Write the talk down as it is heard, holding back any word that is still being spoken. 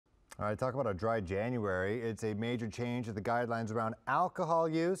All right, talk about a dry January. It's a major change to the guidelines around alcohol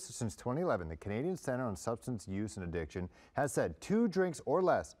use. Since 2011, the Canadian Centre on Substance Use and Addiction has said 2 drinks or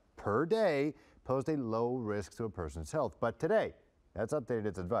less per day posed a low risk to a person's health. But today, that's updated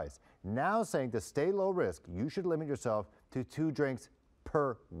its advice. Now saying to stay low risk, you should limit yourself to 2 drinks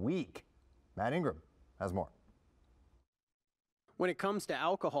per week. Matt Ingram has more. When it comes to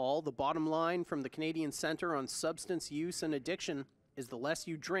alcohol, the bottom line from the Canadian Centre on Substance Use and Addiction is the less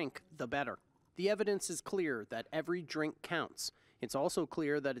you drink, the better. The evidence is clear that every drink counts. It's also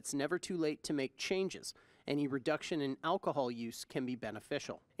clear that it's never too late to make changes. Any reduction in alcohol use can be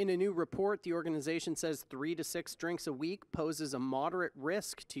beneficial. In a new report, the organization says 3 to 6 drinks a week poses a moderate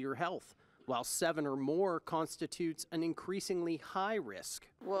risk to your health, while 7 or more constitutes an increasingly high risk.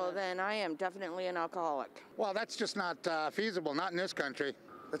 Well, then I am definitely an alcoholic. Well, that's just not feasible, not in this country.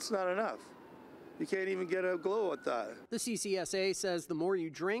 That's not enough. You can't even get a glow at that. The CCSA says the more you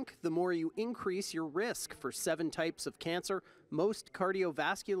drink, the more you increase your risk for 7 types of cancer, most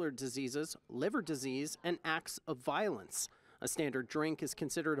cardiovascular diseases, liver disease, and acts of violence. A standard drink is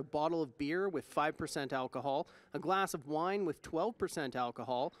considered a bottle of beer with 5% alcohol, a glass of wine with 12%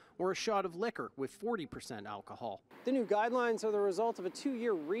 alcohol, or a shot of liquor with 40% alcohol. The new guidelines are the result of a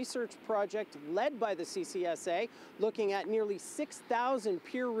 2-year research project led by the CCSA, looking at nearly 6,000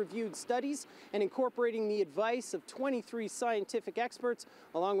 peer-reviewed studies and incorporating the advice of 23 scientific experts,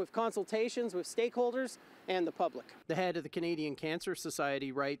 along with consultations with stakeholders and the public. The head of the Canadian Cancer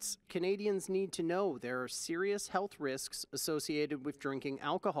Society writes, Canadians need to know there are serious health risks associated with drinking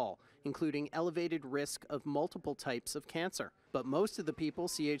alcohol, including elevated risk of multiple types of cancer. But most of the people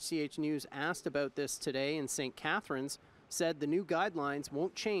CHCH News asked about this today in St. Catharines said the new guidelines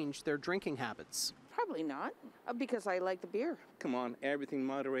won't change their drinking habits. Probably not, because I like the beer. Come on, everything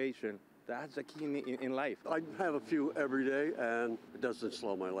moderation. That's the key in life. I have a few every day, and it doesn't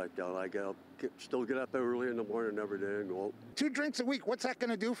slow my life down. I still get up early in the morning every day and go out. 2 drinks a week, what's that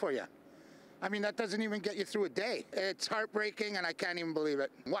going to do for you? I mean, that doesn't even get you through a day. It's heartbreaking, and I can't even believe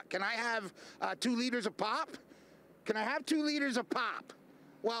it. What, can I have 2 liters of pop? Can I have 2 liters of pop?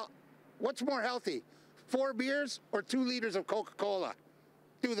 Well, what's more healthy, 4 beers or 2 liters of Coca-Cola?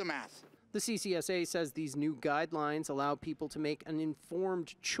 Do the math. The CCSA says these new guidelines allow people to make an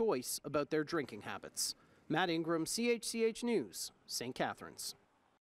informed choice about their drinking habits. Matt Ingram, CHCH News, St. Catharines.